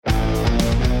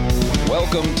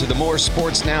Welcome to the More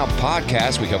Sports Now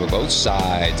podcast. We cover both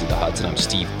sides of the Hudson. I'm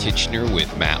Steve Titchener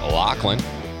with Matt Lachlan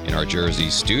in our Jersey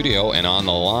studio. And on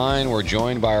the line, we're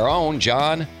joined by our own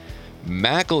John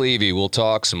McAlevey. We'll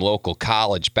talk some local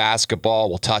college basketball.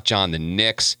 We'll touch on the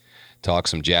Knicks, talk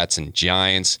some Jets and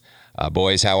Giants.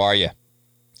 Boys, how are you?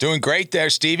 Doing great there,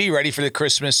 Stevie. Ready for the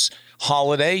Christmas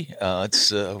holiday.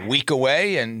 It's a week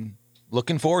away and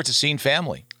looking forward to seeing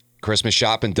family. Christmas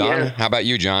shopping done. Yeah. How about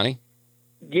you, Johnny?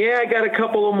 Yeah, I got a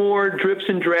couple of more drips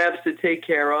and drabs to take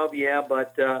care of,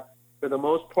 but for the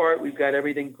most part, we've got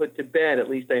everything put to bed. At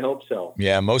least I hope so.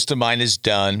 Yeah, most of mine is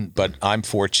done, but I'm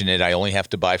fortunate. I only have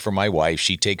to buy for my wife.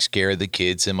 She takes care of the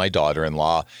kids and my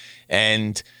daughter-in-law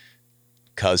and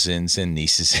cousins and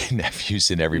nieces and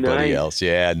nephews and everybody Nice. else.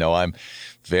 Yeah, no, I'm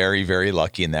very, very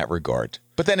lucky in that regard.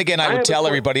 But then again, I would have tell a-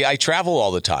 everybody I travel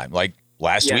all the time. Like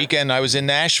last Yeah. weekend, I was in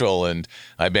Nashville and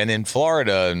I've been in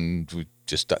Florida and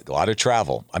just a lot of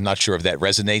travel. I'm not sure if that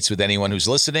resonates with anyone who's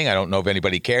listening. I don't know if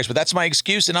anybody cares, but that's my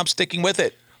excuse and I'm sticking with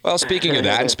it. Well, speaking of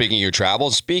that and speaking of your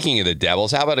travels, speaking of the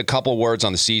Devils, how about a couple words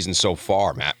on the season so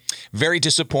far, Matt? Very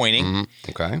disappointing.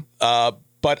 Okay.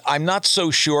 But I'm not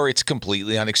so sure it's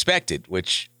completely unexpected,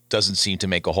 which doesn't seem to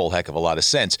make a whole heck of a lot of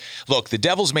sense. Look, the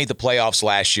Devils made the playoffs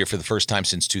last year for the first time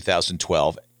since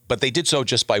 2012, but they did so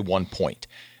just by 1 point.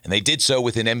 And they did so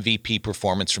with an MVP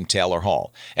performance from Taylor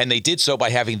Hall. And they did so by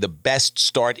having the best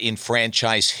start in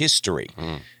franchise history.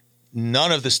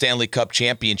 None of the Stanley Cup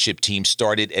championship teams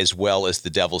started as well as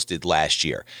the Devils did last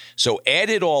year. So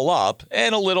add it all up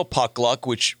and a little puck luck,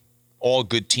 which all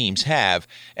good teams have,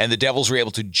 and the Devils were able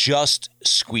to just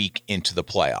squeak into the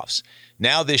playoffs.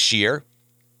 Now this year,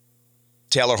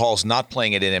 Taylor Hall's not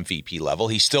playing at an MVP level.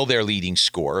 He's still their leading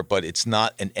scorer, but it's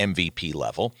not an MVP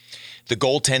level. The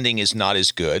goaltending is not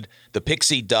as good. The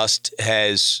pixie dust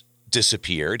has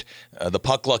disappeared. The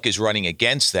puck luck is running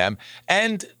against them,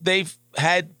 and they've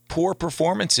had poor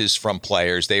performances from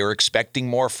players. They were expecting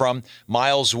more from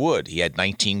Miles Wood. He had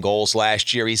 19 goals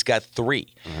last year. He's got 3.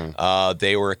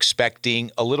 They were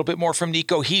expecting a little bit more from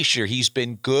Nico Hischier. He's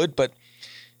been good,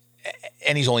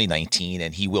 and he's only 19,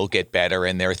 and he will get better,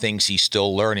 and there are things he's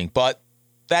still learning. But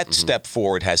that step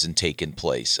forward hasn't taken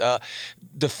place.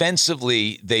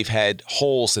 Defensively, they've had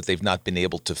holes that they've not been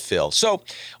able to fill. So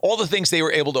all the things they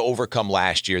were able to overcome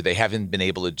last year, they haven't been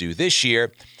able to do this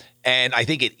year. And I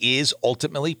think it is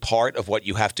ultimately part of what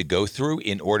you have to go through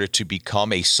in order to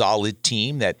become a solid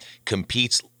team that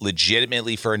competes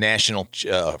legitimately for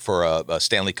a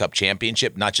Stanley Cup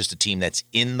championship, not just a team that's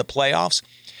in the playoffs.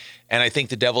 And I think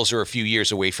the Devils are a few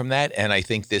years away from that. And I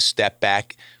think this step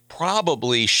back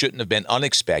probably shouldn't have been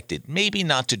unexpected. Maybe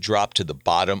not to drop to the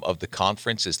bottom of the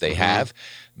conference as they have.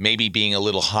 Maybe being a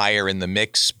little higher in the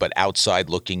mix, but outside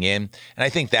looking in. And I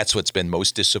think that's what's been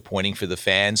most disappointing for the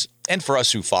fans and for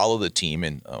us who follow the team.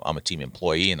 And I'm a team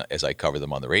employee, and as I cover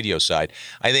them on the radio side,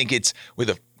 I think it's with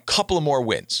a couple of more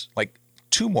wins, like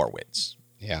 2 more wins.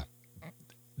 Yeah.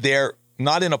 They're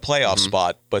not in a playoff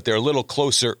spot, but they're a little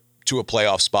closer to a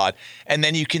playoff spot, and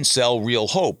then you can sell real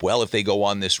hope. Well, if they go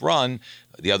on this run,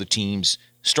 the other teams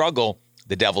struggle,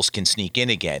 the Devils can sneak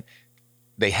in again.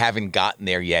 They haven't gotten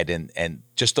there yet, and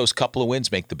just those couple of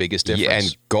wins make the biggest difference. Yeah,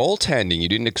 and goaltending, you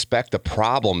didn't expect a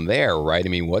problem there, right? I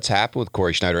mean, what's happened with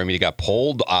Corey Schneider? I mean, he got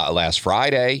pulled last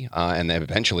Friday, and then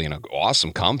eventually an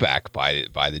awesome comeback by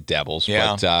the Devils.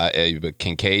 Yeah. But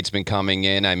Kincaid's been coming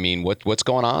in. I mean, what's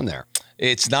going on there?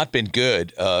 It's not been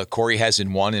good. Corey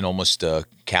hasn't won in almost a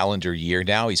calendar year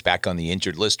now. He's back on the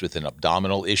injured list with an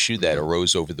abdominal issue that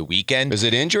arose over the weekend. Is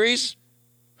it injuries?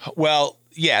 Well,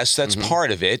 yes, that's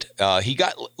part of it.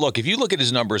 If you look at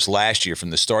his numbers last year from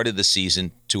the start of the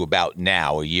season to about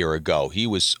now, a year ago, he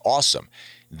was awesome.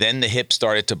 Then the hip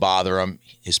started to bother him.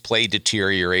 His play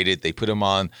deteriorated. They put him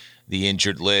on the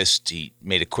injured list. He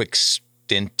made a quick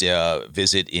stint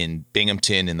visit in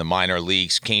Binghamton in the minor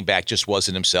leagues, came back, just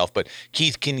wasn't himself. But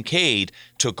Keith Kincaid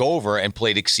took over and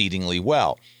played exceedingly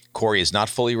well. Corey is not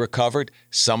fully recovered.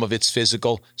 Some of it's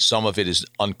physical. Some of it is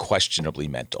unquestionably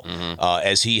mental.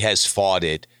 As he has fought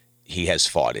it,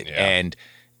 Yeah. And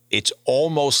it's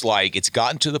almost like it's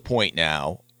gotten to the point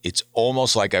now, it's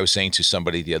almost like I was saying to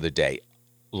somebody the other day,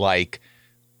 like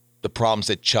the problems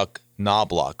that Chuck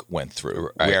Knobloch went through,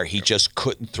 where he just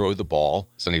couldn't throw the ball.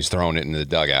 So he's throwing it into the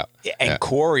dugout. And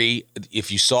Corey,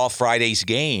 if you saw Friday's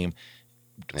game,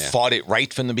 fought it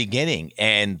right from the beginning.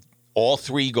 And all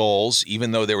 3 goals,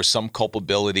 even though there was some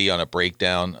culpability on a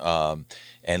breakdown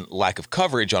and lack of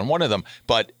coverage on one of them,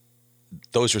 but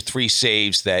those were 3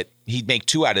 saves that he'd make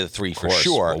 2 out of the 3 for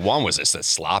sure. Well, one was just a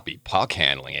sloppy puck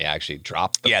handling. He actually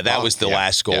dropped the that puck. was the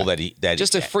last goal that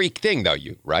just a freak thing, though,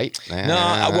 right?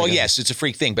 Yes, it's a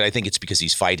freak thing, but I think it's because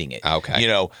he's fighting it.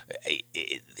 Okay.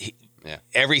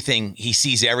 Everything, he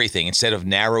sees everything. Instead of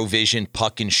narrow vision,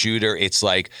 puck and shooter, it's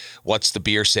like, what's the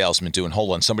beer salesman doing?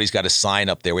 Hold on, somebody's got a sign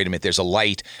up there. Wait a minute, there's a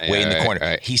light way in the corner.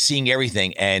 Right. He's seeing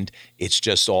everything, and it's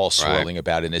just all swirling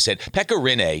about in his head. Pekka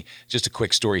Rinne, just a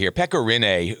quick story here. Pekka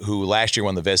Rinne, who last year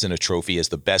won the Vezina Trophy as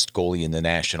the best goalie in the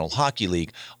National Hockey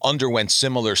League, underwent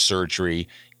similar surgery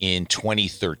in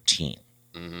 2013.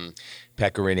 Mm-hmm.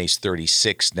 Pekka Rinne's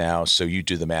 36 now, so you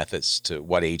do the math as to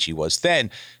what age he was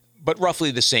then. But roughly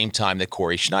the same time that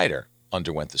Corey Schneider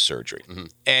underwent the surgery. Mm-hmm.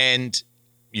 And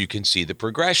you can see the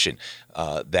progression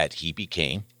that he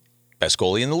became best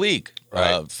goalie in the league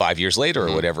 5 years later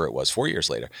or whatever it was, 4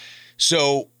 years later.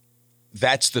 So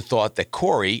that's the thought that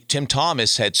Tim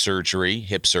Thomas had surgery,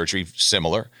 hip surgery,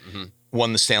 similar,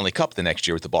 won the Stanley Cup the next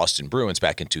year with the Boston Bruins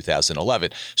back in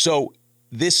 2011. So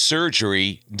this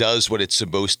surgery does what it's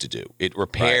supposed to do. It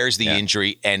repairs the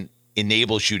injury and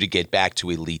enables you to get back to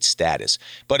elite status.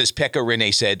 But as Pekka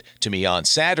Rinne said to me on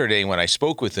Saturday when I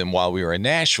spoke with him while we were in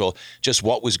Nashville, just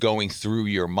what was going through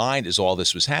your mind as all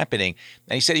this was happening.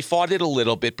 And he said he fought it a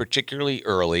little bit, particularly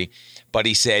early, but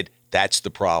he said that's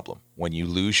the problem. When you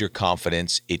lose your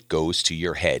confidence, it goes to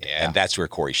your head. Yeah. And that's where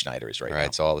Corey Schneider is right now.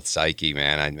 It's all the psyche,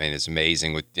 man. I mean, it's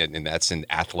amazing. And that's in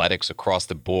athletics across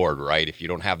the board, right? If you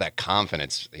don't have that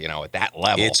confidence, at that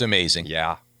level. It's amazing.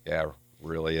 Yeah,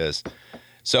 really is.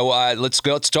 So let's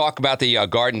talk about the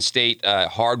Garden State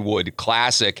Hardwood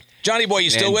Classic. Johnny boy, you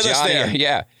still with us there?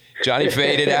 Yeah, Johnny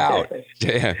faded out.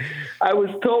 I was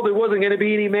told there wasn't going to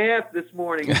be any math this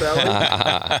morning,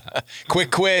 fellas.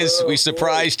 Quick quiz. We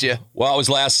surprised you. Well, it was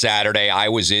last Saturday. I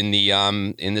was in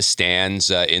the stands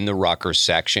in the Rutgers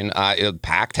section.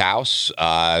 Packed house,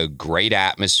 great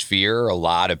atmosphere, a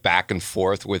lot of back and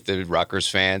forth with the Rutgers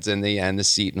fans and the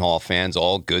Seton Hall fans.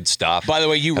 All good stuff. By the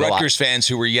way, you Rutgers fans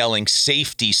who were yelling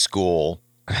 "safety school"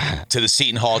 to the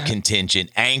Seton Hall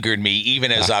contingent angered me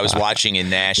even as I was watching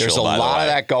in Nashville. There's a lot of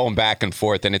that going back and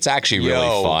forth, and it's actually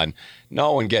really fun.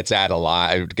 No one gets out of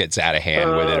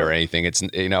hand with it or anything. It's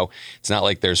it's not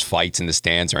like there's fights in the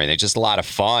stands or anything. It's just a lot of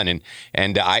fun,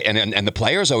 and the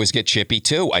players always get chippy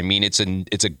too. I mean, it's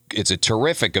a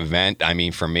terrific event. I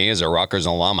mean, for me as a Rutgers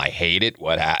alum, I hate it.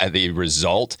 The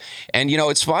result, and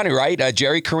it's funny, right?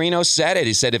 Jerry Carino said it.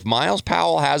 He said if Miles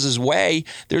Powell has his way,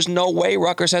 there's no way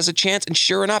Rutgers has a chance. And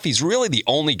sure enough, he's really the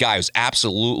only guy who's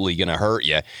absolutely going to hurt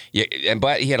you.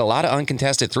 But he had a lot of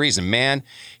uncontested threes, and man,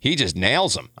 he just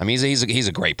nails them. I mean, he's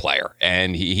a great player,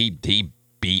 and he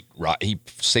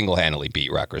single-handedly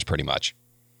beat Rutgers pretty much.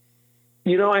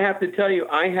 I have to tell you,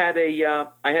 I had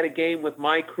a game with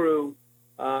my crew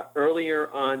earlier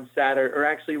on Saturday, or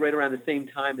actually right around the same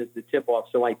time as the tip-off.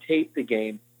 So I taped the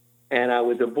game, and I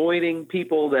was avoiding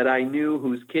people that I knew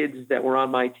whose kids that were on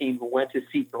my team who went to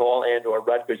Seton Hall and or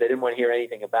Rutgers. I didn't want to hear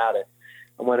anything about it.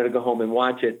 I wanted to go home and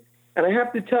watch it. And I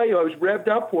have to tell you, I was revved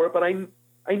up for it, but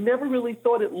I never really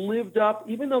thought it lived up,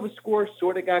 even though the score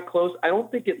sort of got close. I don't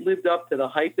think it lived up to the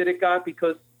hype that it got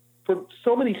because for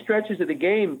so many stretches of the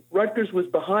game, Rutgers was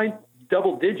behind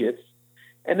double digits.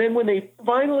 And then when they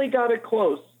finally got it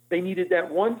close, they needed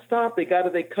that one stop. They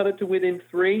cut it to within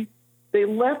 3. They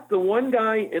left the one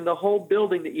guy in the whole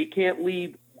building that you can't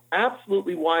leave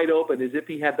absolutely wide open as if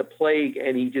he had the plague,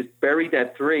 and he just buried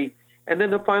that 3. And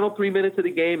then the final 3 minutes of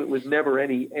the game, it was never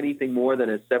anything more than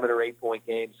a 7 or 8 point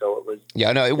game. So it was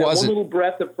it wasn't one little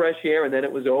breath of fresh air, and then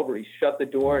it was over. He shut the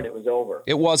door, and it was over.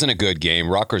 It wasn't a good game.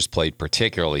 Rutgers played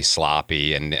particularly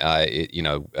sloppy, and they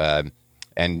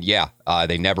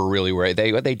never really were.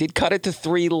 They did cut it to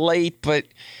 3 late, but.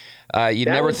 You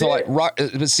never thought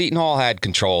Seton Hall had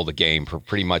control of the game for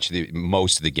pretty much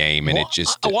most of the game, and it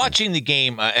just watching the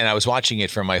game, and I was watching it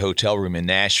from my hotel room in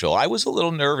Nashville. I was a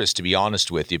little nervous, to be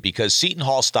honest with you, because Seton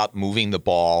Hall stopped moving the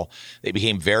ball. They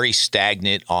became very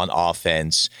stagnant on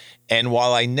offense, and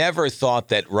while I never thought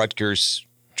that Rutgers,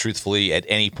 truthfully, at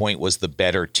any point was the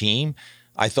better team,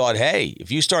 I thought, hey,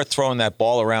 if you start throwing that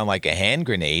ball around like a hand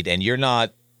grenade, and you're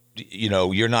not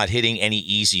hitting any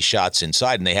easy shots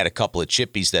inside. And they had a couple of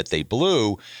chippies that they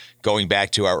blew. Going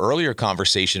back to our earlier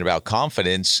conversation about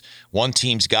confidence, one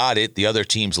team's got it, the other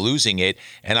team's losing it.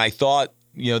 And I thought,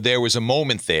 there was a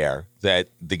moment there that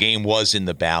the game was in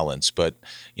the balance. But,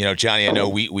 Johnny, I know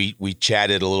we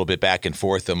chatted a little bit back and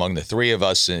forth among the 3 of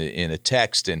us in a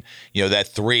text. And, that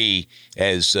 3,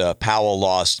 as Powell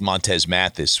lost Montez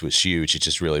Mathis, was huge. It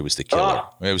just really was the killer.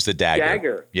 It was the dagger.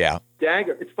 Dagger. Yeah.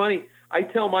 Dagger. It's funny. I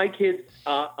tell my kids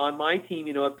on my team,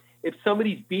 if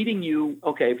somebody's beating you,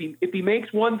 okay, if he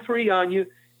makes 1 3 on you,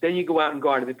 then you go out and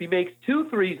guard him. If he makes 2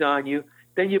 3s on you,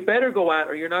 then you better go out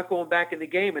or you're not going back in the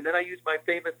game. And then I use my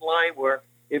famous line where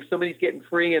if somebody's getting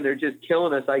free and they're just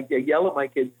killing us, I yell at my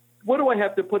kids, what do I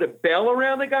have to put a bell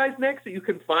around the guy's neck so you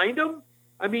can find him?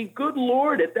 I mean, good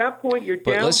Lord, at that point you're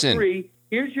down 3.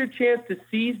 Here's your chance to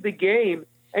seize the game,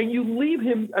 and you leave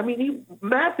him. I mean,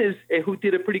 Mathis, who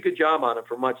did a pretty good job on it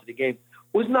for much of the game,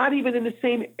 was not even in the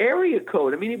same area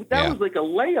code. I mean, that was like a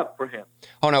layup for him.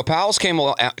 Oh, no, Powell's came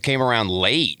around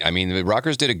late. I mean, the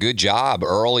Rutgers did a good job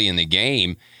early in the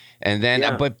game. And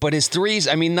then, but his threes,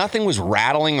 I mean, nothing was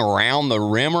rattling around the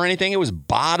rim or anything. It was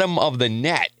bottom of the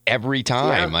net every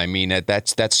time. Yeah. I mean,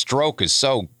 that stroke is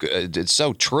so good. It's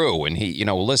so true. And he,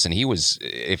 listen,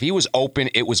 if he was open,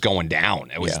 it was going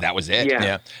down. That was it.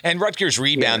 Yeah. And Rutgers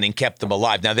rebounding kept them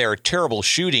alive. Now they're a terrible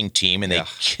shooting team, and they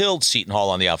killed Seton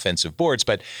Hall on the offensive boards,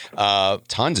 but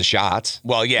tons of shots.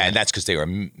 Well, and that's because they were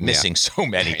missing so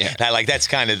many. That's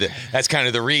kind of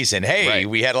the reason. Hey,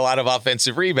 we had a lot of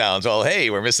offensive rebounds. Well,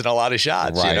 hey, we're missing a lot of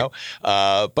shots. Right.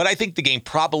 But I think the game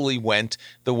probably went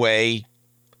the way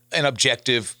an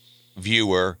objective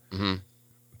viewer,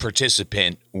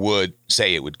 participant would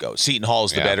say it would go. Seton Hall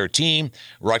is the better team.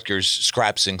 Rutgers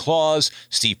scraps and claws.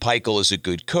 Steve Pikiell is a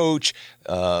good coach.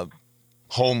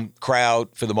 Home crowd,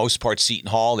 for the most part, Seton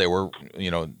Hall. There were,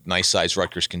 nice-sized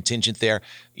Rutgers contingent there.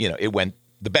 It went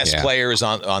the best players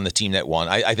on the team that won.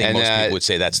 I think most people would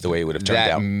say that's the way it would have turned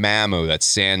out. That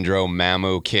Sandro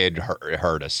Mamu kid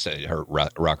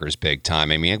hurt Rutgers big time.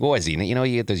 I mean, what was he? You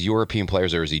get those European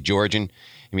players, or is he Georgian?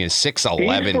 I mean,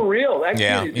 6'11". He's for real.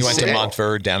 He went to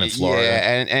Montford down in Florida.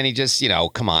 Yeah, and he just,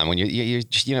 come on, when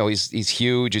he's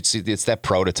huge. It's that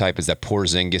prototype, is that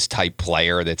Porzingis type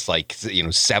player that's like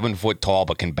 7 foot tall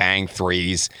but can bang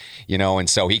threes, and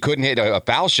so he couldn't hit a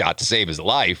foul shot to save his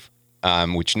life.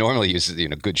 Which normally is,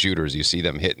 good shooters, you see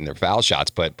them hitting their foul shots,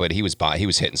 but he was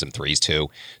hitting some threes too.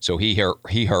 So he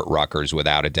hurt Rutgers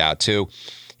without a doubt too.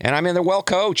 And I mean, they're well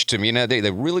coached. I mean,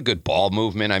 they're really good ball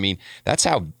movement. I mean, that's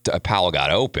how Powell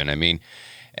got open. I mean,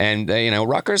 and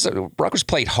Rutgers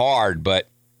played hard, but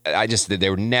I was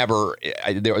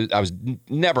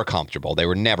never comfortable. They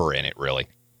were never in it really.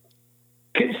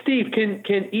 Steve, can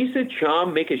Issa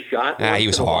Cham make a shot? He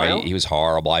was horrible. He was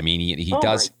horrible. I mean, he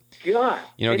does. God.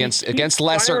 Against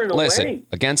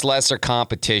lesser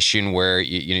competition where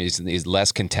he's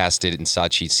less contested and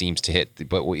such, he seems to hit.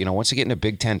 But once you get in a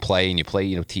Big Ten play and you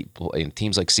play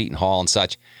teams like Seton Hall and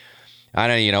such, I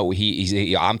don't know.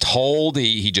 I'm told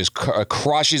he just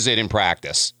crushes it in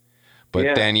practice.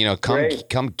 But then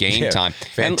come game time,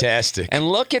 fantastic. And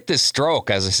look at this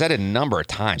stroke. As I said it a number of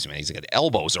times, man, he's got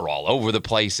elbows are all over the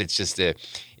place. It's just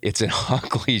it's an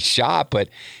ugly shot, but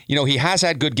he has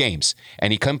had good games,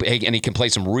 and he can play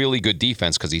some really good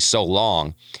defense because he's so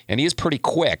long and he is pretty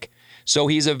quick. So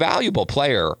he's a valuable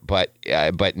player, but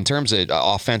in terms of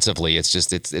offensively,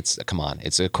 it's come on,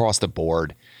 it's across the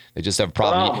board. They just have a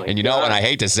problem, and I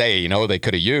hate to say, they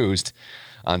could have used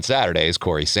on Saturday is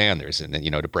Corey Sanders, and then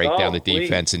to break down the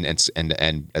defense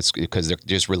and because they're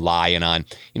just relying on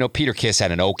Peter Kiss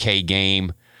had an okay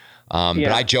game.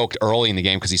 But I joked early in the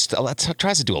game because he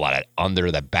tries to do a lot of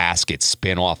under the basket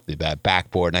spin off the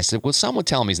backboard. And I said, well, someone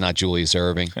tell him he's not Julius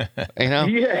Erving.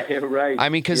 Yeah, right. I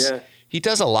mean, because he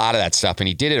does a lot of that stuff, and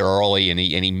he did it early, and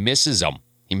he misses them.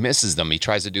 He misses them. He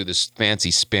tries to do this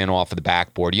fancy spin off of the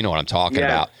backboard. You know what I'm talking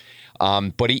about.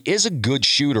 But he is a good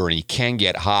shooter, and he can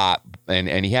get hot,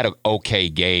 and he had an okay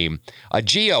game.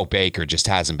 Geo Baker just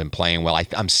hasn't been playing well.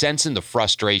 I'm sensing the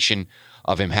frustration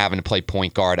of him having to play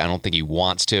point guard. I don't think he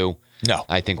wants to. No.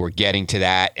 I think we're getting to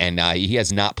that, and he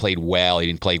has not played well. He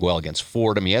didn't play well against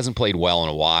Fordham. He hasn't played well in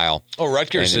a while. Oh,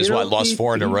 Rutgers has lost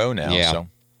 4 in a row now. Yeah. So.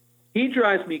 He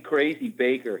drives me crazy,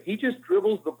 Baker. He just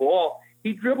dribbles the ball.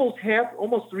 He dribbles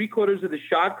almost 3/4 of the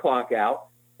shot clock out,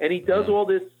 and he does all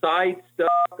this side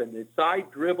stuff and the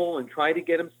side dribble and try to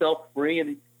get himself free,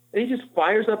 and he just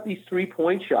fires up these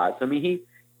 3-point shots. I mean,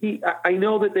 I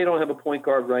know that they don't have a point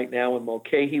guard right now, and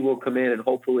Mulcahy will come in and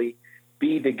hopefully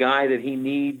be the guy that he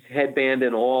needs, headband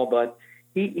and all, but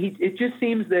it just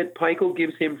seems that Pikiell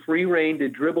gives him free rein to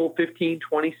dribble 15,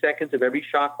 20 seconds of every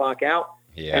shot clock out,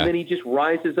 and then he just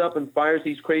rises up and fires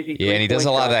these crazy and he does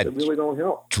a lot of that really don't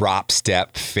help. Drop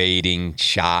step fading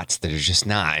shots that are just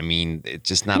not, it's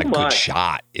just not good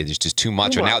shot. It's just too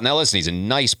much. Now listen, he's a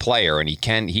nice player, and he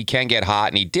can get hot,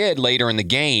 and he did later in the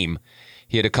game.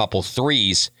 He had a couple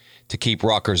threes to keep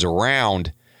Rutgers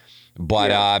around.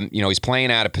 But, he's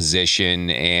playing out of position,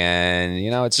 and,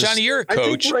 it's Johnny, you're a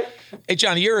coach. Hey,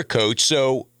 Johnny, you're a coach,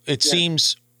 so it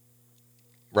seems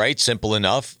right? Simple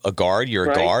enough. A guard, you're a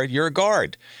Right. guard, you're a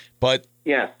guard. But,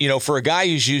 Yeah. for a guy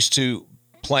who's used to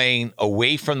playing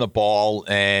away from the ball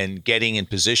and getting in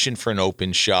position for an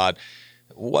open shot,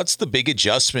 what's the big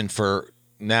adjustment for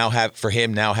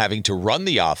him now having to run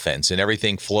the offense and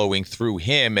everything flowing through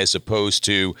him as opposed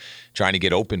to trying to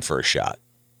get open for a shot?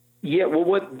 Yeah, well,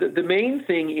 what the main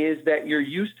thing is that you're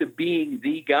used to being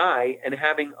the guy and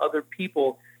having other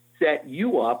people set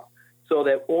you up so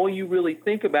that all you really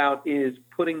think about is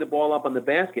putting the ball up on the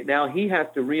basket. Now he has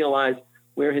to realize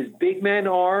where his big men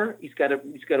are. He's got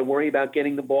to worry about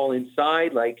getting the ball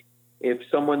inside. Like if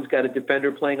someone's got a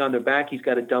defender playing on their back, he's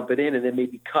got to dump it in and then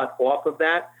maybe cut off of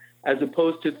that, as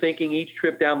opposed to thinking each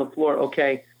trip down the floor,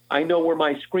 okay, I know where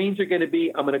my screens are going to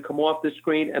be. I'm going to come off the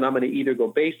screen and I'm going to either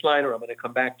go baseline or I'm going to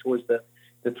come back towards the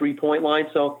 3-point line.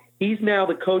 So he's now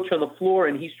the coach on the floor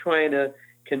and he's trying to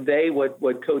convey what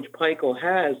Coach Peichel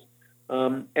has.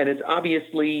 And it's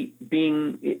obviously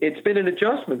it's been an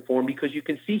adjustment for him because you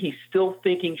can see he's still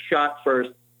thinking shot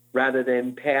first rather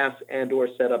than pass and or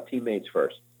set up teammates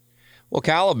first. Well,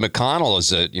 Caleb McConnell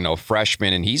is a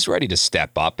freshman, and he's ready to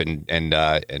step up and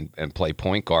play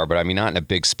point guard. But I mean, not in a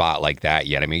big spot like that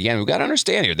yet. I mean, again, we've got to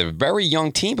understand here they're a very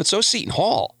young team, but so is Seton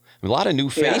Hall. A lot of new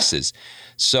faces. Yeah.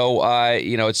 So,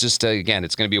 it's just, again,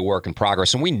 it's going to be a work in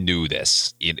progress. And we knew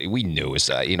this. We knew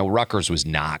Rutgers was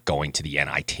not going to the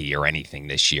NIT or anything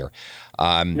this year.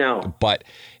 No. But,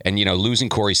 losing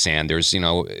Corey Sanders,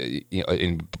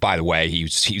 and by the way, he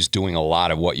was doing a lot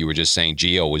of what you were just saying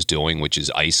Gio was doing, which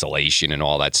is isolation and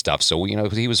all that stuff. So,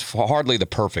 he was hardly the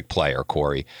perfect player,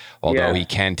 Corey, although he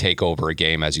can take over a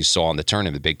game, as you saw in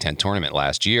the Big Ten tournament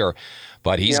last year.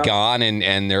 But he's gone,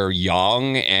 and they're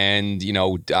young, and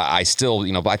I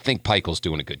still, I think Peichel's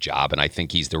doing a good job, and I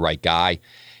think he's the right guy.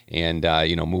 And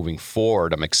moving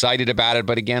forward, I'm excited about it.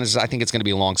 But again, I think it's going to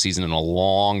be a long season and a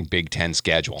long Big Ten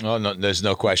schedule. Oh no, there's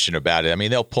no question about it. I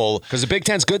mean, they'll pull because the Big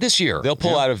Ten's good this year. They'll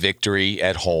pull out a victory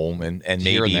at home and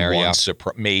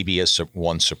maybe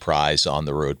one surprise on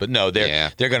the road. But no,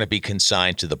 they're going to be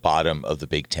consigned to the bottom of the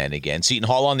Big Ten again. Seton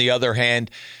Hall, on the other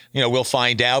hand. We'll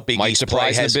find out. Big East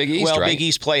play Big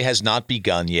East play has not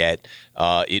begun yet.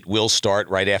 It will start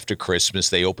right after Christmas.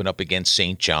 They open up against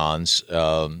St. John's.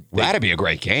 That'd be a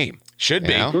great game. Should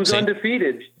be. Who's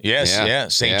undefeated?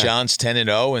 Yes, St. John's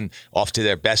 10-0 and off to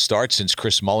their best start since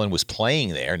Chris Mullen was playing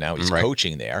there. Now he's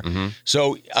coaching there. Mm-hmm.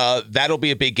 So that'll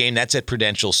be a big game. That's at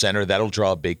Prudential Center. That'll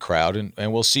draw a big crowd,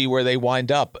 and we'll see where they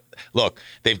wind up. Look,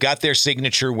 they've got their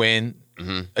signature win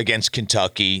against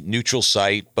Kentucky, neutral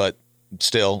site, but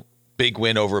still, big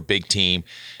win over a big team.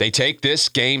 They take this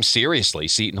game seriously.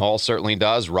 Seton Hall certainly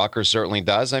does. Rutgers certainly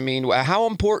does. I mean, how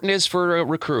important is for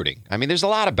recruiting? I mean, there's a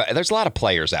lot of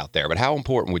players out there, but how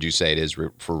important would you say it is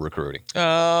for recruiting?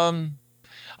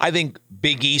 I think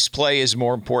Big East play is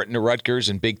more important to Rutgers,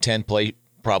 and Big Ten play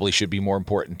probably should be more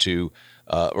important to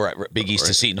Big East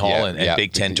to Seton Hall and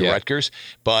Big Ten to Rutgers.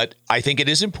 But I think it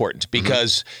is important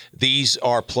because these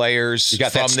are players. You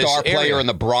got from that star this player area in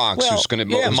the Bronx who's going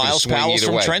to Miles Powell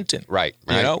from Trenton. Right.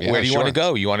 Where do you want to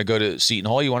go? You want to go to Seton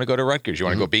Hall? You want to go to Rutgers? You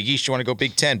want to go Big East? You want to go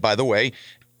Big Ten? By the way,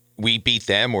 we beat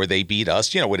them or they beat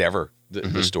us. Whatever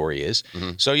the story is.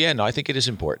 Mm-hmm. So, I think it is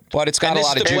important. But it's got a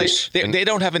lot of juice. They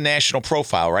don't have a national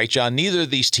profile, right, John? Neither of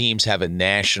these teams have a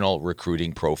national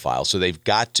recruiting profile. So they've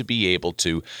got to be able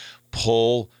to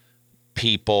pull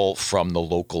people from the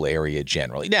local area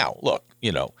generally. Now, look,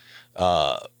 Mamu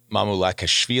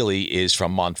Lakashvili is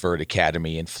from Montverde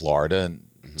Academy in Florida, and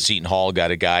Seton Hall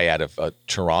got a guy out of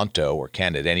Toronto or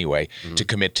Canada anyway to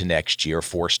commit to next year,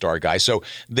 4-star guy. So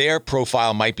their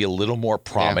profile might be a little more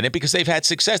prominent because they've had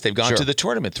success. They've gone to the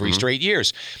tournament 3 straight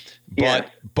years.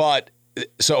 But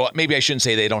so maybe I shouldn't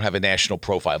say they don't have a national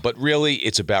profile, but really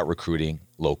it's about recruiting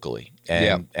locally.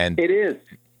 And it is.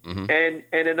 Mm-hmm.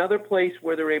 And another place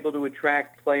where they're able to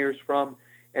attract players from,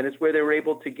 and it's where they're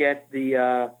able to get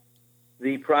the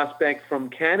prospect from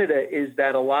Canada, is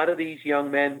that a lot of these young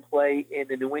men play in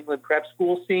the New England prep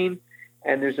school scene,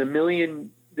 and there's a million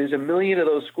of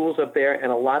those schools up there,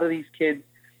 and a lot of these kids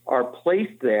are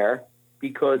placed there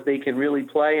because they can really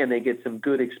play and they get some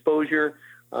good exposure,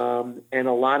 and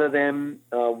a lot of them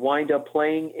wind up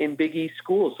playing in Big East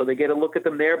schools, so they get a look at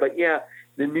them there. But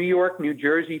the New York, New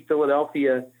Jersey,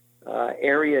 Philadelphia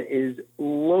area is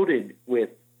loaded with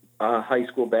high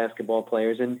school basketball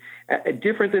players, and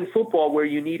different than football, where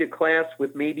you need a class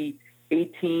with maybe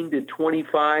 18 to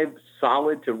 25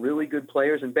 solid to really good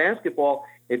players. In basketball,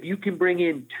 if you can bring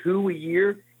in 2 a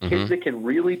year, kids that can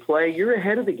really play, you're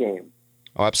ahead of the game.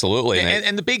 Oh, absolutely.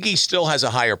 And the Big East still has a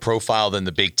higher profile than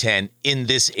the Big Ten in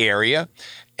this area.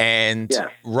 And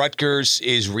Rutgers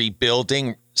is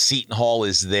rebuilding. Seton Hall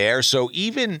is there. So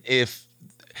even if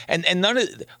and none of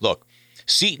look,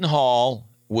 Seton Hall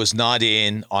was not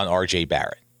in on R.J.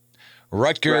 Barrett.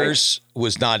 Rutgers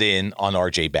was not in on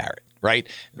R.J. Barrett, right?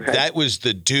 That was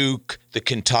the Duke, the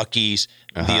Kentuckys,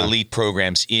 the elite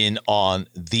programs in on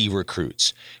the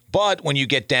recruits. But when you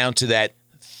get down to that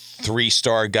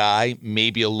 3-star guy,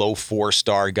 maybe a low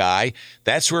 4-star guy,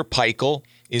 that's where Peichel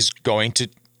is going to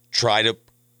try to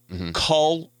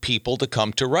cull people to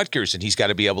come to Rutgers, and he's got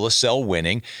to be able to sell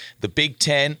winning. The Big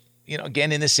Ten,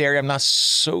 again, in this area, I'm not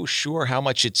so sure how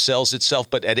much it sells itself,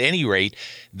 but at any rate,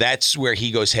 that's where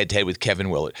he goes head-to-head with Kevin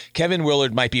Willard. Kevin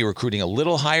Willard might be recruiting a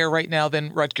little higher right now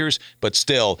than Rutgers, but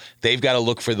still, they've got to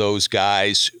look for those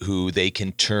guys who they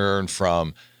can turn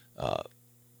from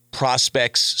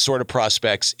prospects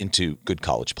into good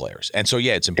college players. And so,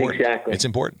 yeah, it's important. Exactly. It's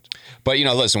important. But,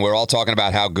 listen, we're all talking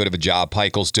about how good of a job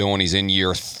Peichel's doing. He's in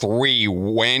year 3.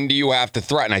 When do you have to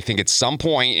threaten? I think at some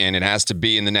point, and it has to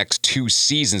be in the next 2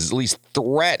 seasons, at least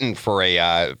threaten for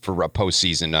a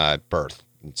postseason berth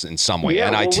in some way,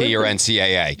 NIT or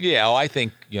NCAA. Yeah, well, I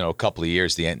think, a couple of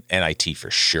years, the NIT for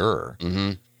sure.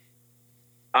 Mm-hmm.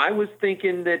 I was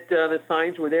thinking that the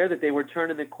signs were there, that they were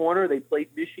turning the corner. They played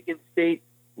Michigan State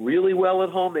really well at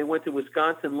home. They went to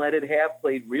Wisconsin, led at half,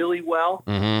 played really well.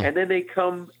 Mm-hmm. And then they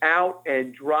come out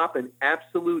and drop an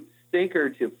absolute stinker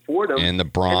to Fordham. And the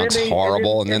Bronx,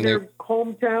 horrible. And then their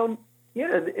hometown,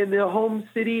 in the home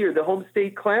city or the home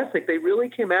state classic, they really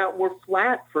came out and were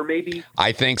flat for maybe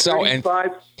I think so.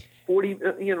 35, 40,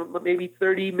 maybe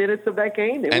 30 minutes of that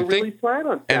game. They were really flat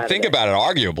on Saturday. And think about it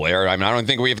arguably. I don't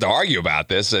think we have to argue about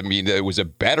this. I mean, it was a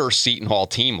better Seton Hall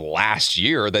team last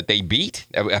year that they beat,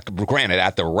 granted,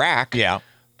 at the rack. Yeah.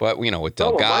 But, with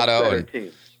Delgado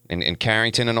and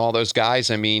Carrington and all those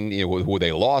guys, I mean, who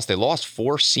they lost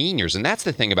 4 seniors. And that's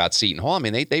the thing about Seton Hall. I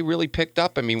mean, they really picked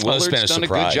up. I mean, Willard's done a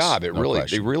good job. They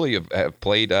really have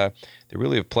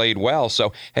played well.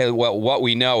 So, hey, what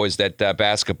we know is that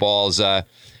basketball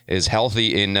is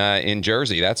healthy in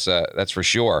Jersey. That's for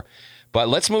sure. But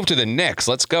let's move to the Knicks.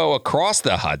 Let's go across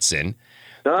the Hudson.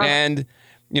 And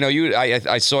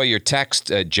I saw your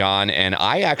text, John, and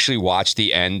I actually watched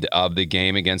the end of the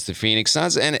game against the Phoenix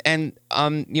Suns. And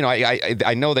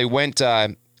I know they went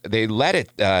they led it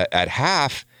at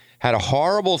half, had a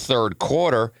horrible third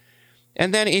quarter.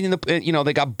 And then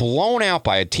they got blown out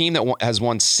by a team that has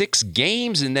won 6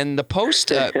 games, and then the post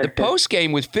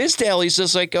game with Fizdale, he's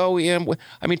just like, oh yeah.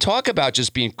 I mean, talk about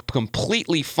just being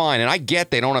completely fine. And I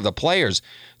get they don't have the players,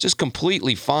 just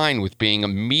completely fine with being a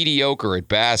mediocre at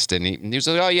best. And he was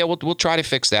like, oh yeah, we'll try to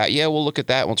fix that. Yeah, we'll look at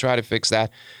that. We'll try to fix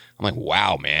that. I'm like,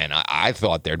 wow, man, I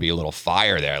thought there'd be a little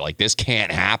fire there. Like, this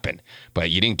can't happen, but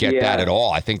you didn't get that at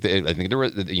all. I think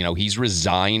he's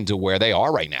resigned to where they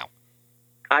are right now.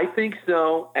 I think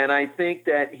so, and I think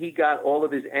that he got all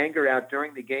of his anger out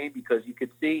during the game because you could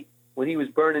see when he was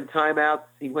burning timeouts,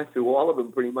 he went through all of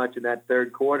them pretty much in that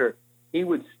third quarter. He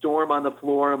would storm on the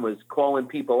floor and was calling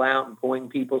people out and pointing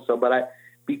people. So, by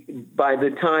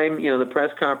the time, the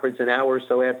press conference an hour or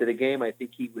so after the game, I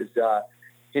think he was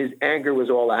his anger was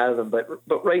all out of him.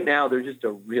 But right now they're just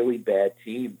a really bad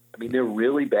team. I mean, they're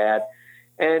really bad.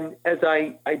 And as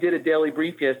I did a daily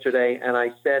brief yesterday, and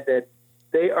I said that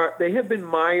they have been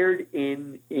mired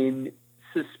in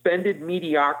suspended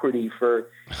mediocrity for,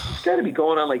 it's got to be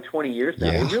going on like 20 years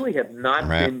now. Yeah. They really have not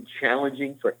been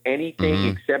challenging for anything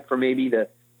except for maybe the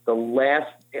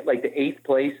last, like the 8th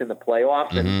place in the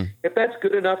playoffs. And if that's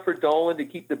good enough for Dolan to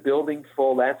keep the building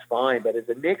full, that's fine. But as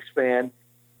a Knicks fan,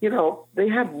 they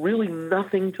have really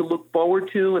nothing to look forward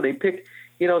to, and they pick,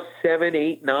 7,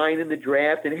 8, 9 in the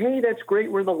draft. And hey, that's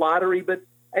great. We're in the lottery, but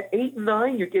at 8 and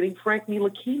 9, you're getting Frank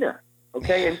Ntilikina.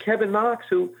 Okay, and Kevin Knox,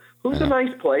 who's a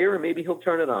nice player, and maybe he'll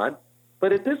turn it on.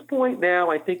 But at this point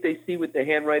now, I think they see with the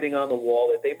handwriting on the wall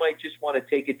that they might just want to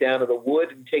take it down to the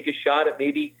wood and take a shot at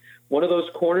maybe one of those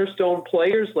cornerstone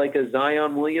players like a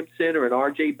Zion Williamson or an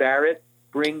R.J. Barrett.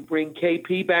 Bring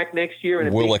KP back next year and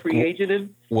a big free agent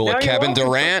in. Will Kevin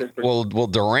Durant? Will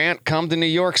Durant come to New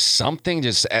York? Something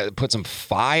just put some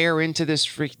fire into this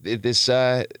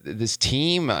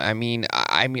team. I mean,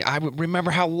 I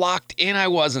remember how locked in I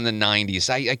was in the '90s.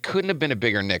 I couldn't have been a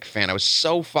bigger Knicks fan. I was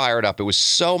so fired up. It was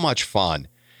so much fun,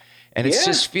 and it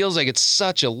just feels like it's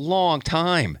such a long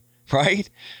time, right?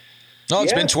 No,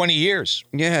 it's been 20 years.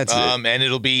 Yeah, and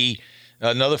it'll be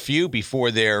another few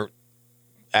before they're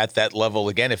at that level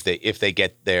again, if they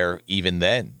get there even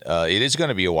then. It is going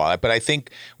to be a while. But I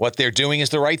think what they're doing is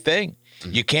the right thing.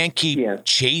 You can't keep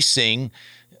chasing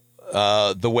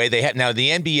the way they have. Now, the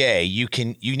NBA,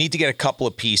 you need to get a couple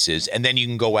of pieces, and then you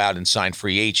can go out and sign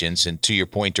free agents. And to your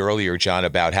point earlier, John,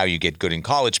 about how you get good in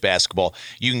college basketball,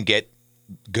 you can get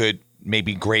good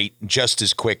maybe great just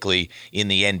as quickly in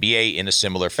the NBA in a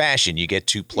similar fashion. You get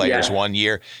two players one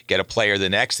year, get a player the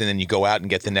next, and then you go out and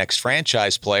get the next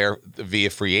franchise player via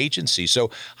free agency.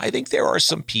 So I think there are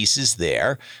some pieces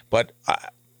there, but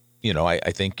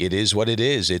I think it is what it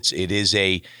is. It is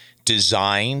a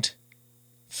designed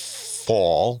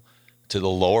fall to the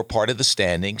lower part of the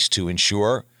standings to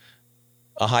ensure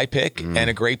a high pick and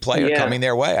a great player coming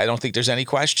their way. I don't think there's any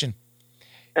question.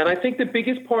 And I think the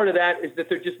biggest part of that is that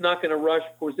they're just not going to rush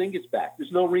Porzingis back.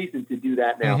 There's no reason to do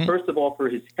that now. First of all, for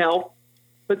his health,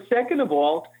 but second of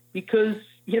all, because,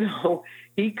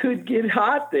 he could get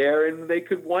hot there and they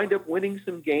could wind up winning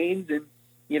some games in,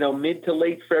 mid to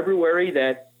late February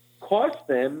that cost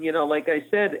them, like I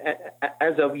said,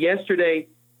 as of yesterday,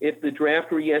 if the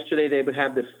draft were yesterday, they would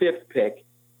have the 5th pick,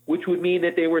 which would mean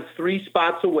that they were 3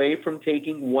 spots away from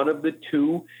taking one of the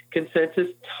 2 consensus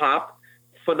top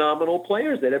phenomenal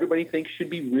players that everybody thinks should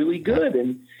be really good.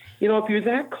 And, if you're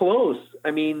that close,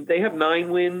 they have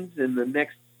 9 wins and the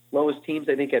next lowest teams,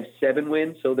 I think, have 7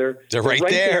 wins. So they're right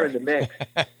there in the mix.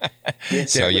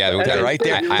 They're right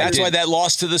there. That's why that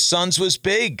loss to the Suns was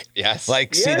big. Yes.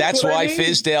 See, that's why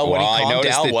Fizdale, when he calmed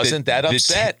down, wasn't that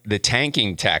upset. The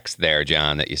tanking text there,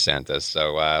 John, that you sent us.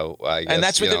 So, I guess, and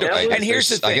that's what they're doing. And here's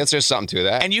the thing. I guess there's something to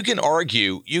that. And you can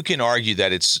argue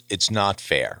that it's not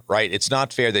fair, right? It's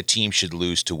not fair that teams should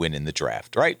lose to win in the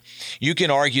draft, right? You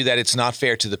can argue that it's not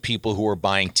fair to the people who are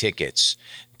buying tickets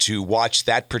to watch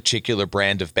that particular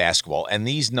brand of basketball. And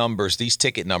these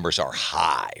ticket numbers are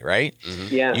high, right?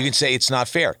 Yeah. You can say it's not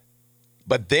fair.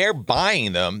 But they're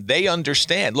buying them. They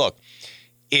understand. Look,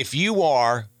 if you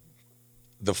are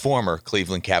the former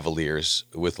Cleveland Cavaliers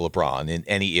with LeBron in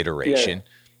any iteration,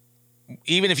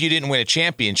 even if you didn't win a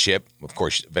championship, of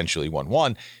course, eventually won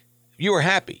one, you were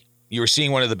happy. You were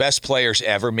seeing one of the best players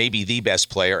ever, maybe the best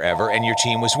player ever, and your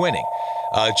team was winning.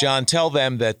 John, tell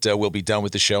them that we'll be done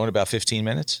with the show in about 15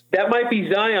 minutes. That might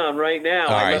be Zion right now.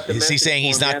 All right. Is he saying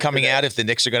he's not coming out if the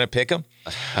Knicks are going to pick him?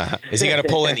 Is he going to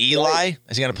pull an Eli?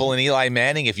 Is he going to pull an Eli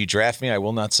Manning? If you draft me, I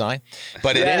will not sign.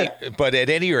 But at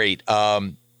any rate,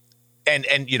 and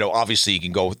obviously you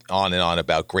can go on and on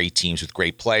about great teams with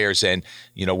great players, and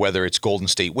whether it's Golden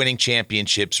State winning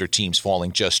championships or teams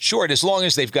falling just short, as long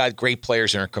as they've got great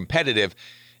players and are competitive.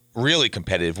 Really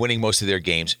competitive, winning most of their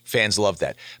games. Fans love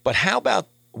that. But how about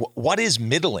what is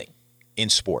middling in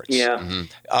sports? Yeah.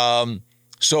 Do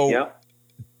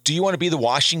you want to be the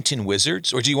Washington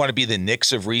Wizards, or do you want to be the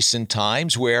Knicks of recent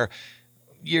times, where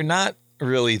you're not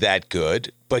really that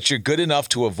good, but you're good enough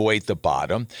to avoid the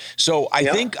bottom? So I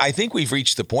think we've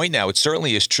reached the point now. It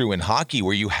certainly is true in hockey,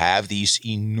 where you have these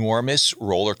enormous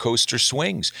roller coaster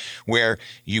swings, where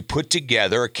you put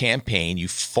together a campaign, you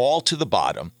fall to the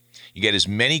bottom. You get as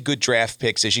many good draft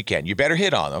picks as you can. You better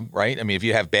hit on them, right? If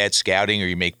you have bad scouting or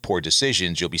you make poor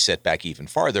decisions, you'll be set back even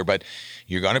farther. But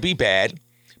you're going to be bad,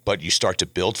 but you start to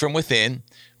build from within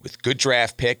with good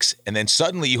draft picks, and then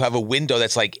suddenly you have a window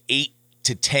that's like 8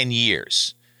 to 10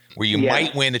 years where you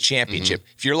might win a championship.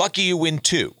 If you're lucky, you win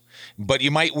 2. But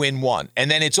you might win 1. And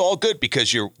then it's all good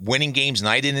because you're winning games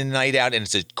night in and night out, and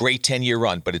it's a great 10-year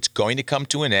run. But it's going to come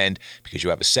to an end because you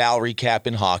have a salary cap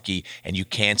in hockey, and you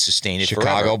can't sustain it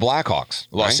Chicago forever. Blackhawks.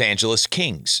 Los Angeles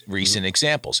Kings, recent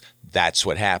examples. That's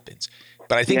what happens.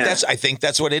 But I think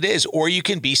that's what it is. Or you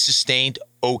can be sustained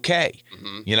okay.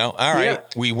 All right,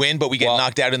 we win, but we get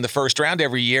knocked out in the first round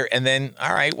every year. And then,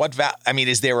 all right,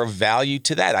 is there a value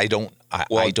to that? I don't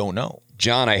know.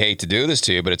 John, I hate to do this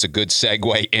to you, but it's a good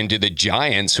segue into the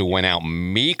Giants, who went out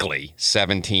meekly,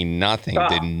 17-0,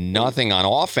 did nothing on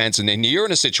offense. And then you're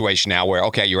in a situation now where,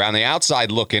 okay, you're on the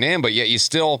outside looking in, but yet you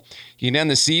end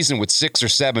the season with 6 or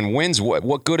 7 wins.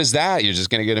 What good is that? You're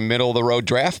just going to get a middle-of-the-road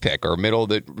draft pick, or middle of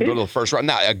the first round.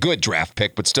 Not a good draft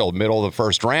pick, but still middle of the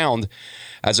first round,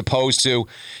 as opposed to,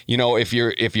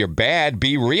 if you're bad,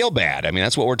 be real bad.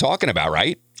 That's what we're talking about,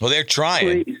 right? Well, they're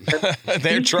trying.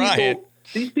 They're trying.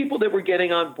 These people that were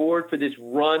getting on board for this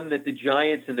run that the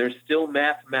Giants, and they're still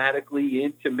mathematically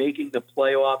into making the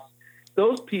playoffs,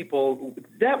 those people,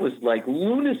 that was like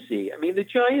lunacy. The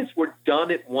Giants were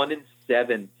done at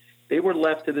 1-7. They were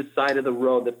left to the side of the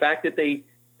road. The fact that they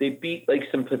beat like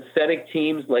some pathetic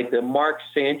teams like the Mark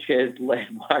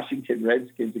Sanchez-led Washington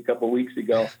Redskins a couple weeks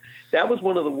ago, that was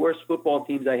one of the worst football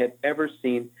teams I have ever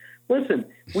seen. Listen,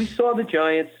 we saw the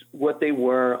Giants, what they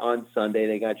were on Sunday.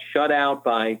 They got shut out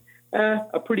by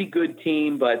a pretty good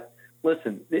team, but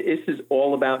listen, this is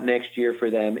all about next year for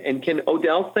them. And can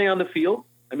Odell stay on the field?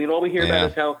 All we hear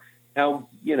about is how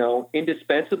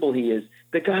indispensable he is.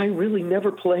 The guy really never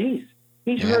plays.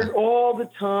 He's hurt all the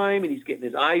time, and he's getting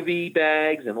his IV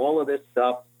bags and all of this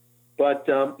stuff. But,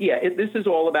 this is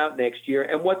all about next year.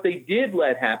 And what they did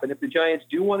let happen, if the Giants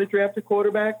do want to draft a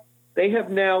quarterback, they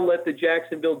have now let the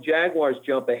Jacksonville Jaguars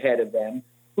jump ahead of them,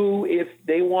 who, if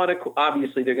they want to,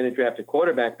 obviously they're going to draft a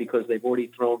quarterback because they've already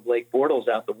thrown Blake Bortles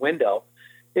out the window.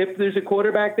 If there's a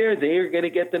quarterback there, they are going to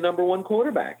get the number one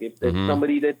quarterback. If there's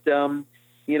somebody that,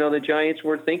 the Giants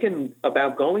were thinking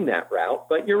about going that route.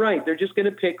 But you're right. They're just going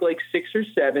to pick like 6th or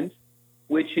 7th,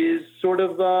 which is sort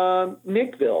of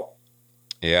Nickville.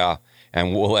 Yeah.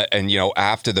 And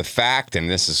after the fact, and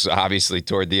this is obviously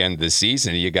toward the end of the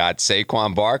season, you got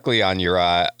Saquon Barkley on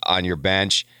your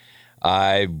bench.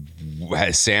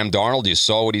 Sam Darnold, you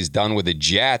saw what he's done with the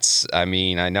Jets. I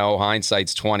mean, I know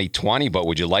hindsight's 20/20, but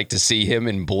would you like to see him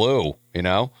in blue?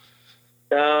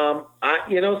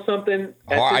 Something.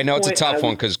 I know it's a tough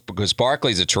one because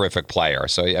Barkley's a terrific player.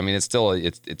 So I mean, it's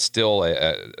still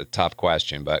a tough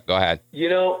question. But go ahead.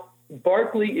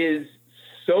 Barkley is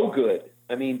so good.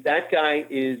 I mean, that guy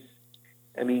is.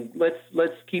 I mean,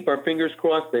 let's keep our fingers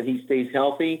crossed that he stays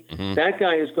healthy. Mm-hmm. That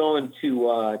guy is going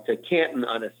to Canton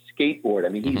on a skateboard. I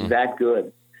mean, he's that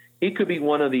good. He could be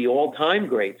one of the all-time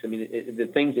greats. I mean, the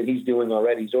things that he's doing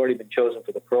already, he's already been chosen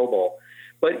for the Pro Bowl.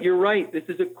 But you're right. This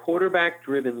is a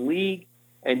quarterback-driven league,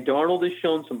 and Darnold has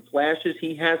shown some flashes.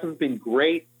 He hasn't been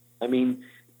great. I mean,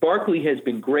 Barkley has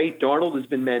been great. Darnold has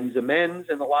been men's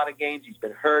in a lot of games. He's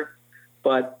been hurt.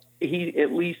 But he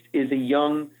at least is a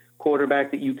young quarterback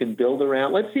that you can build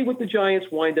around. Let's see what the Giants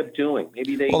wind up doing.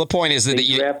 Maybe they. Well, the point is that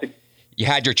you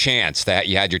had your chance.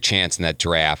 You had your chance in that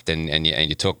draft, and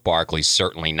you took Barkley.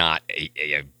 Certainly not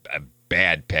a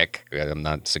bad pick. I'm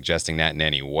not suggesting that in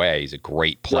any way. He's a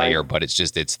great player, right. But it's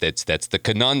just that's the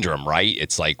conundrum, right?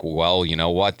 It's like, well, you know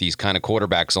what? These kind of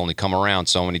quarterbacks only come around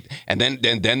so many. And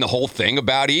then the whole thing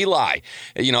about Eli.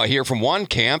 I hear from one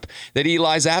camp that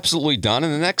Eli's absolutely done,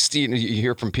 and the next you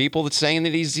hear from people that's saying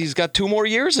that he's got 2 more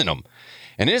years in him.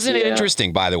 And isn't it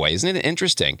interesting, by the way? Isn't it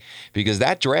interesting? Because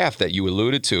that draft that you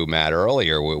alluded to, Matt,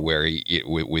 earlier,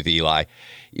 with Eli,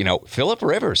 Phillip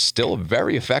Rivers, still a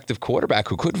very effective quarterback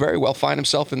who could very well find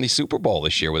himself in the Super Bowl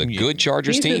this year with a good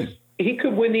Chargers team. He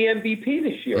could win the MVP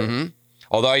this year. Mm-hmm.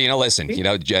 Although, listen,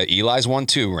 Eli's won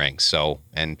 2 rings,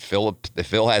 and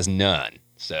Phil has none.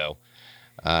 So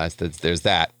there's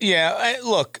that. Yeah,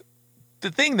 look. The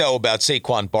thing, though, about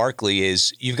Saquon Barkley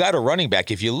is you've got a running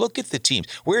back. If you look at the teams,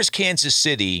 where's Kansas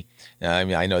City? I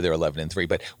mean, I know they're 11-3,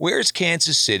 but where's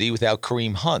Kansas City without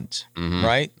Kareem Hunt,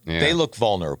 right? Yeah. They look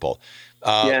vulnerable.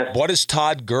 Yes. What has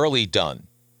Todd Gurley done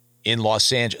in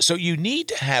Los Angeles? So you need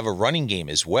to have a running game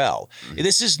as well.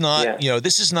 This is not,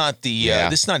 this is not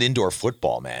this is not indoor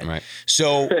football, man. Right.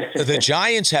 So the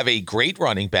Giants have a great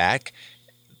running back.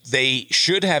 They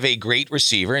should have a great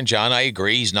receiver, and John, I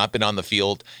agree, he's not been on the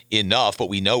field enough, but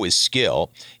we know his skill.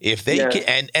 If they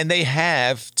can, and they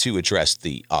have to address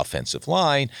the offensive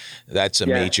line, that's a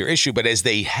major issue. But as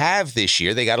they have this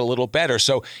year, they got a little better.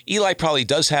 So Eli probably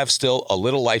does have still a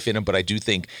little life in him, but I do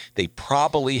think they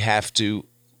probably have to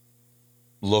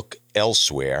look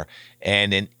elsewhere.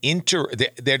 And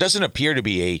there doesn't appear to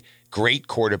be a great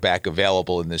quarterback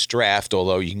available in this draft,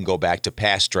 although you can go back to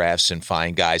past drafts and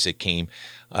find guys that came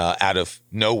out of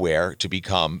nowhere to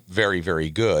become very, very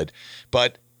good.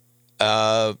 But,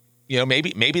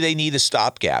 maybe they need a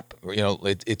stopgap.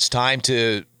 It's time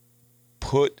to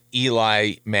put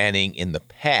Eli Manning in the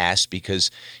past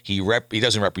because he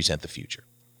doesn't represent the future.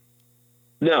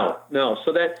 No.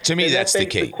 So to me, that's the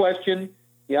key. The question.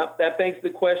 Yep, that begs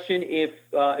the question if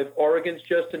Oregon's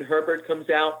Justin Herbert comes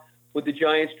out, would the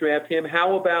Giants draft him?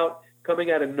 How about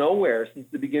coming out of nowhere since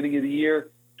the beginning of the year,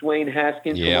 Dwayne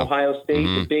Haskins from Ohio State,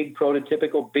 the big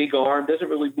prototypical big arm, doesn't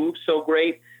really move so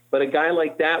great, but a guy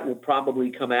like that will probably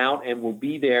come out and will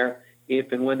be there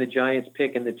if and when the Giants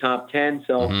pick in the top 10.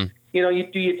 So, do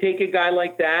you take a guy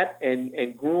like that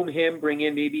and groom him, bring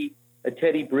in maybe a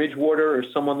Teddy Bridgewater or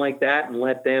someone like that and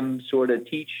let them sort of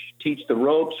teach the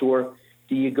ropes, or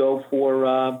do you go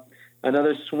for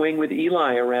another swing with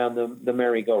Eli around the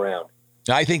merry-go-round?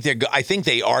 I think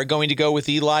they are going to go with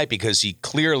Eli because he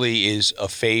clearly is a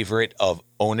favorite of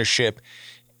ownership,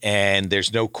 and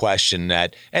there's no question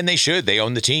that, and they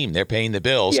own the team, they're paying the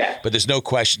bills, but there's no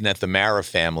question that the Mara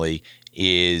family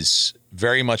is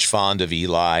very much fond of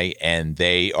Eli, and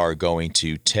they are going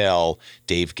to tell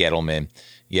Dave Gettleman,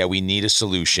 we need a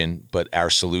solution, but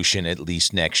our solution at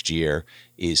least next year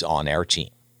is on our team.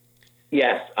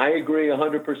 Yes, I agree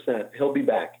 100%. He'll be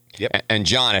back. Yep. And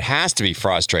John, it has to be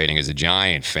frustrating as a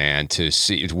Giant fan to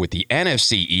see with the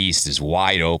NFC East as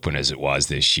wide open as it was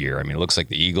this year. I mean, it looks like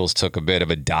the Eagles took a bit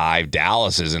of a dive.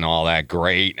 Dallas isn't all that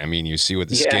great. I mean, you see what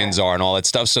the Skins are and all that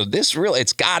stuff. So this really,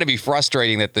 it's got to be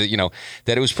frustrating that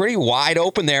that it was pretty wide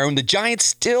open there, and the Giants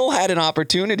still had an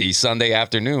opportunity Sunday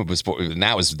afternoon. And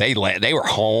that was they were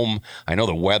home. I know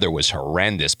the weather was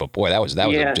horrendous, but boy, that was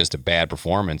just a bad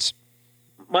performance.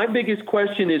 My biggest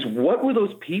question is, what were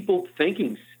those people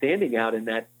thinking standing out in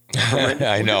that?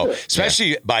 I know,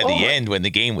 especially by the end when the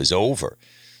game was over,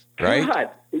 right? God.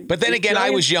 But then again,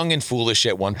 I was young and foolish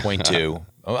at one point too.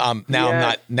 I'm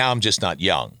not. Now I'm just not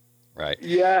young. Right.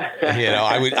 Yeah.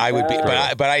 I would be,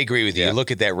 but I agree with you. You look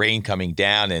at that rain coming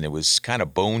down, and it was kind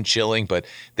of bone chilling, but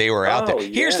they were out there.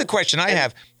 Here's the question I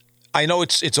have. I know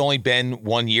it's only been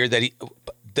 1 year that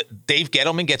Dave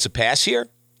Gettleman gets a pass here.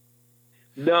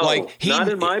 No, not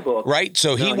in my book. Right?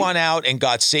 So he went out and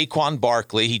got Saquon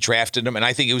Barkley. He drafted him, and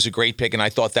I think it was a great pick, and I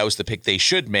thought that was the pick they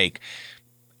should make.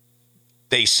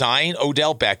 They signed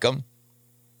Odell Beckham.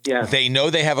 Yeah. They know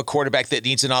they have a quarterback that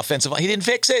needs an offensive line. He didn't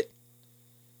fix it.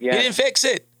 Yeah. He didn't fix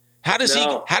it. How does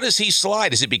he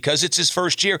slide? Is it because it's his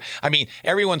first year? I mean,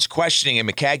 everyone's questioning him.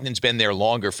 McCagnon's been there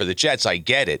longer for the Jets. I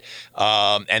get it.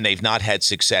 And they've not had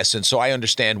success, and so I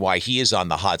understand why he is on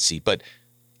the hot seat. But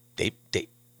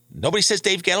nobody says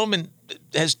Dave Gettleman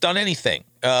has done anything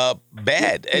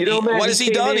bad. What has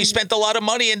he done? He spent a lot of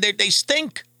money, and they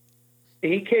stink.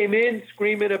 He came in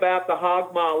screaming about the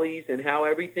hog mollies and how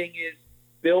everything is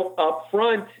built up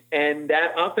front, and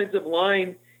that offensive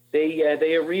line,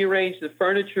 they rearranged the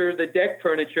furniture, the deck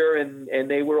furniture, and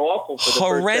they were awful for the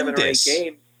first 7 or 8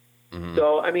 games. Mm-hmm.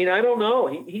 So, I mean, I don't know.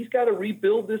 He's got to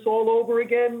rebuild this all over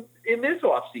again in this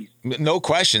offseason. No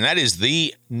question. That is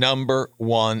the number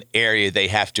one area they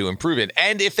have to improve in.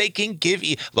 And if they can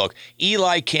look,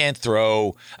 Eli can't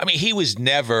throw. I mean, he was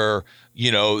never,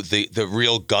 the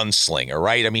real gunslinger,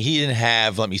 right? I mean, he didn't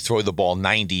have, let me throw the ball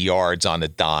 90 yards on a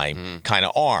dime kind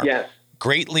of arm. Yes.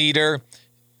 Great leader,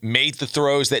 made the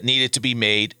throws that needed to be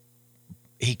made.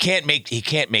 He can't make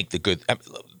the good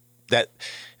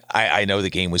I know the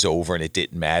game was over and it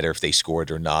didn't matter if they scored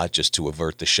or not, just to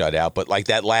avert the shutout. But like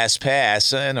that last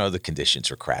pass, I know the conditions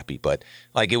are crappy, but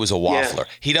like it was a waffler.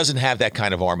 Yeah. He doesn't have that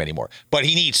kind of arm anymore, but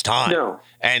he needs time. No.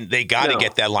 And they got to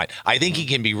get that line. I think he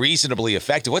can be reasonably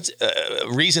effective. What's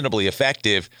reasonably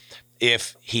effective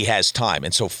if he has time?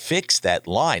 And so fix that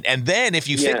line. And then if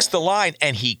you fix the line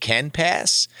and he can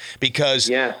pass because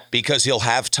he'll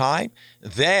have time,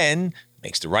 then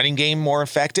makes the running game more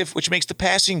effective, which makes the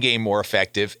passing game more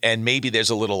effective, and maybe there's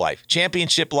a little life.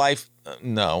 Championship life,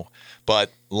 no,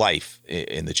 but life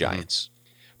in the Giants.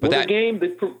 But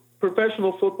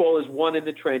professional football is won in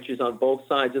the trenches on both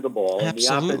sides of the ball.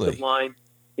 Absolutely. And the offensive line,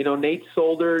 Nate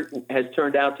Solder has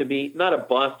turned out to be not a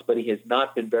bust, but he has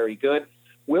not been very good.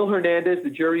 Will Hernandez,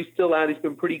 the jury's still out. He's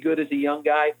been pretty good as a young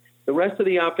guy. The rest of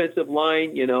the offensive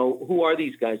line, who are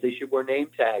these guys? They should wear name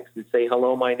tags that say,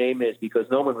 hello, my name is, because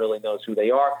no one really knows who they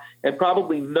are. And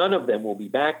probably none of them will be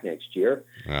back next year.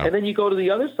 Yeah. And then you go to the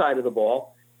other side of the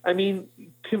ball. I mean,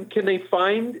 can they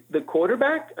find the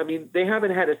quarterback? I mean, they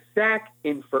haven't had a sack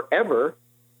in forever.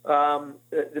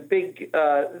 The big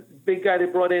guy they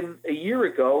brought in a year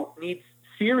ago needs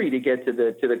Siri to get to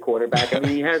the quarterback. I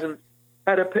mean, they haven't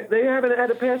had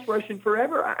a pass rush in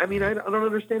forever. I mean, I don't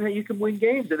understand how you can win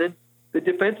games. And then the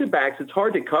defensive backs, it's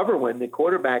hard to cover when the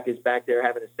quarterback is back there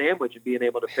having a sandwich and being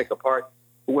able to pick apart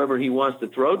whoever he wants to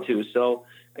throw to. So,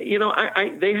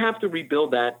 they have to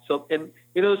rebuild that. So, and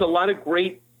there's a lot of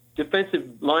great defensive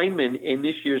linemen in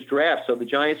this year's draft. So the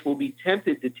Giants will be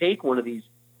tempted to take one of these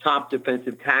top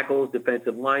defensive tackles,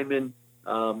 defensive linemen,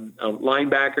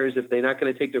 linebackers. If they're not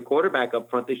going to take their quarterback up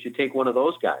front, they should take one of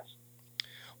those guys.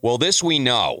 Well, this we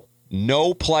know.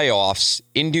 No playoffs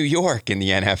in New York in the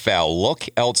NFL. Look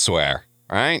elsewhere,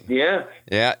 right? Yeah.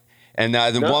 Yeah. And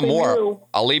then one more. New.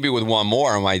 I'll leave you with one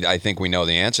more. I think we know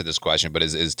the answer to this question, but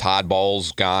is Todd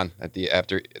Bowles gone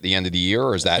after the end of the year,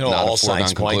 or is that not all a foregone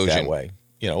signs conclusion? Point that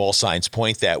way. All signs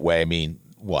point that way. I mean,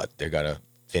 what? They're going to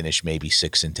finish maybe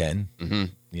 6-10.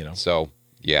 Mm-hmm. So,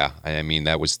 yeah. I mean,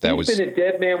 that was been a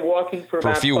dead man walking for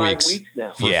about a few 5 weeks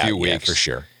now. For a few weeks. Yeah, for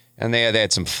sure. And they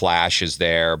had some flashes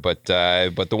there, but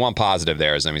the one positive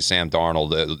there is, Sam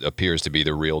Darnold appears to be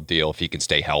the real deal. If he can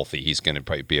stay healthy, he's going to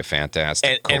probably be a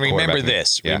fantastic And remember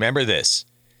this. Yeah. Remember this.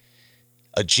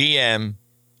 A GM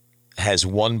has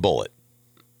one bullet,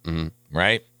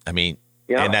 right? I mean,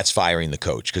 and that's firing the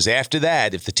coach. Because after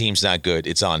that, if the team's not good,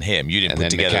 it's on him. You didn't put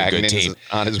together a good team.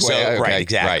 On his way. Right,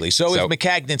 exactly. Right. So if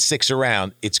McCagnon sticks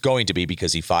around, it's going to be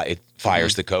because he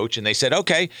fires the coach, and they said,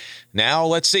 okay, now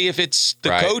let's see if it's the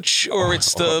coach or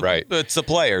it's the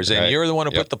players, and you're the one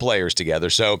who put the players together.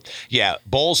 So, yeah,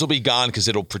 Bowles will be gone because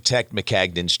it'll protect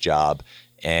Maccagnan's job,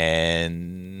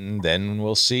 and then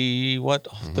we'll see what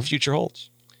the future holds.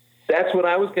 That's what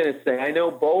I was going to say. I know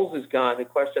Bowles is gone. The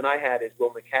question I had is,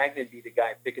 will Maccagnan be the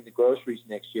guy picking the groceries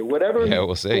next year?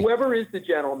 We'll see. Whoever is the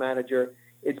general manager,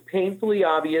 it's painfully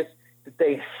obvious that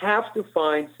they have to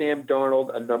find Sam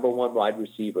Darnold a number one wide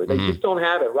receiver. They just don't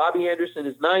have it. Robbie Anderson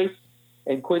is nice,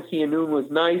 and Quincy Anoon was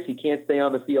nice. He can't stay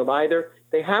on the field either.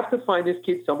 They have to find this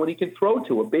kid someone he can throw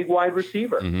to, a big wide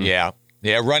receiver. Yeah,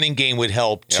 running game would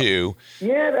help too.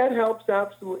 Yeah, that helps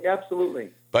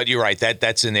absolutely. But you're right.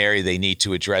 That's an area they need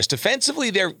to address. Defensively,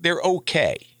 they're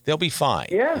okay. They'll be fine.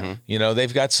 Yeah.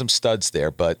 They've got some studs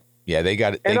there, but yeah, they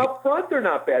got it. And up front, they're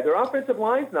not bad. Their offensive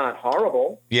line's not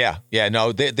horrible. Yeah.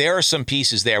 No, there are some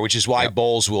pieces there, which is why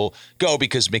Bowles will go,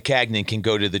 because Maccagnan can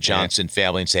go to the Johnson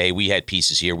family and say, hey, we had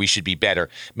pieces here. We should be better.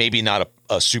 Maybe not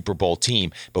a Super Bowl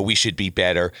team, but we should be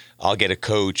better. I'll get a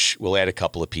coach. We'll add a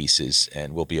couple of pieces,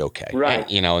 and we'll be okay. Right.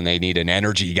 And they need an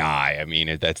energy guy. I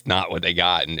mean, that's not what they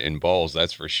got in Bowles,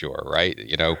 that's for sure, right?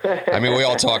 I mean, we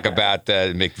all talk about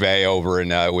McVay over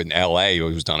in L.A.,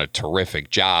 who's done a terrific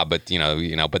job, but,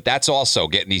 but that's also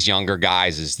getting these younger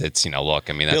guys look,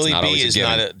 I mean, that's Billy not B always is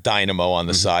not a dynamo on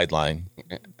the sideline.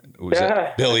 Who's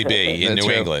that? Billy B in New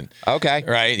England. Okay.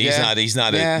 Right? He's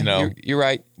not you're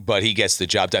right. But he gets the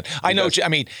job done.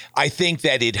 I think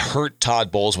that it hurt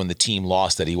Todd Bowles when the team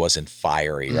lost that he wasn't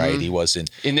fiery, right? He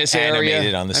wasn't in this animated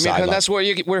area on the sideline. That's what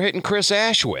we're hitting Chris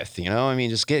Ash with,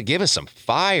 just give us some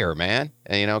fire, man.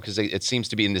 Because it seems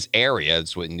to be in this area,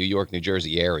 it's what New York, New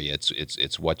Jersey area,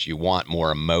 it's what you want, more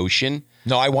emotion.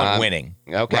 No, I want winning.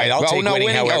 Okay. Right? I'll take winning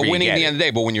however you winning get at the end of the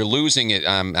day, but when you're losing it,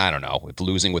 I don't know. If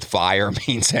losing with fire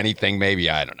means anything, maybe,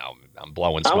 I don't know. I'm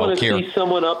blowing smoke here. I want to see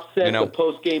someone upset the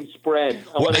post-game spread.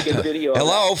 I want to get video.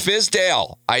 Hello,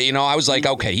 Fizdale. I was like,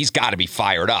 okay, he's got to be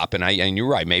fired up, and you're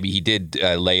right. Maybe he did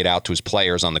lay it out to his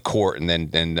players on the court, and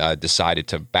then decided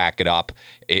to back it up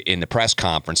in the press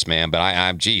conference, man. But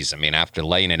after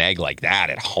laying an egg like that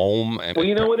at home, well,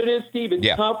 you know what it is, Steve. It's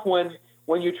tough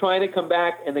when you're trying to come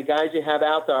back, and the guys you have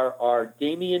out there are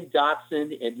Damian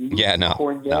Dotson and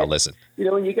Cornette. No, listen.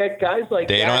 And you got guys like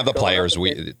they don't have the players.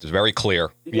 It's very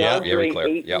clear. Very clear.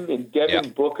 Ayton and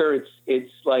Devin Booker.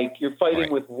 It's like you're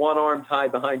fighting with one arm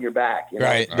tied behind your back.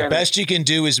 Right. The best you can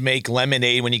do is make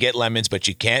lemonade when you get lemons, but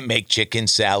you can't make chicken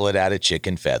salad out of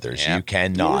chicken feathers. You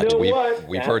cannot.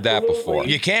 We've heard that before.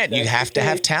 You can't. You have to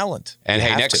have talent.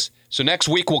 And So next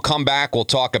week we'll come back. We'll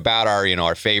talk about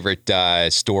our favorite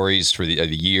stories for the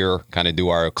year. Kind of do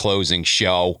our closing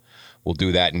show. We'll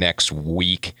do that next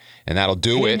week, and that'll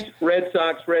do it. Red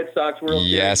Sox World Series.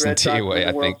 Yes, indeed.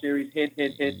 World Series. Hint.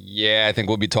 Yeah, I think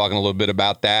we'll be talking a little bit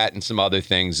about that and some other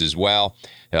things as well.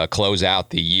 Close out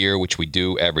the year, which we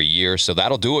do every year. So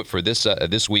that'll do it for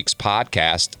this week's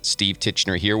podcast. Steve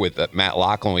Titchener here with Matt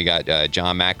Loughlin. We got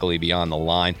John McAlevey on the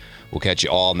line. We'll catch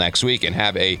you all next week, and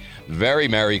have a very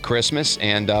Merry Christmas,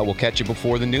 and we'll catch you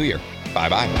before the New Year.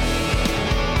 Bye-bye.